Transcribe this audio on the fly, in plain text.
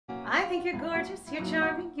think you're gorgeous, you're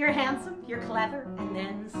charming, you're handsome, you're clever, and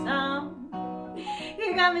then some.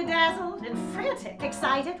 You got me dazzled and frantic,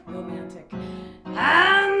 excited, romantic,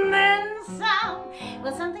 and then some.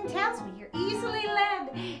 Well, something tells me you're easily led,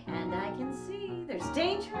 and I can see there's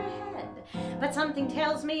danger ahead. But something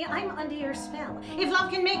tells me I'm under your spell. If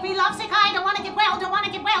love can make me lovesick, I don't want to get well, don't want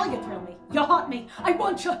to get well. You thrill me, you haunt me, I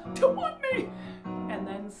want you to want me. And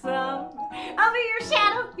then some. I'll be your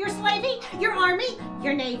shadow, your slavey, your army,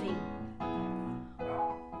 your navy.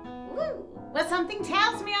 Ooh. Well, something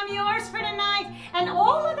tells me I'm yours for tonight, and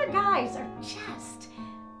all other guys are just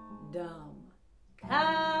dumb.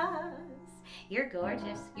 'Cause you're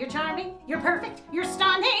gorgeous, you're charming, you're perfect, you're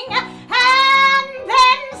stunning.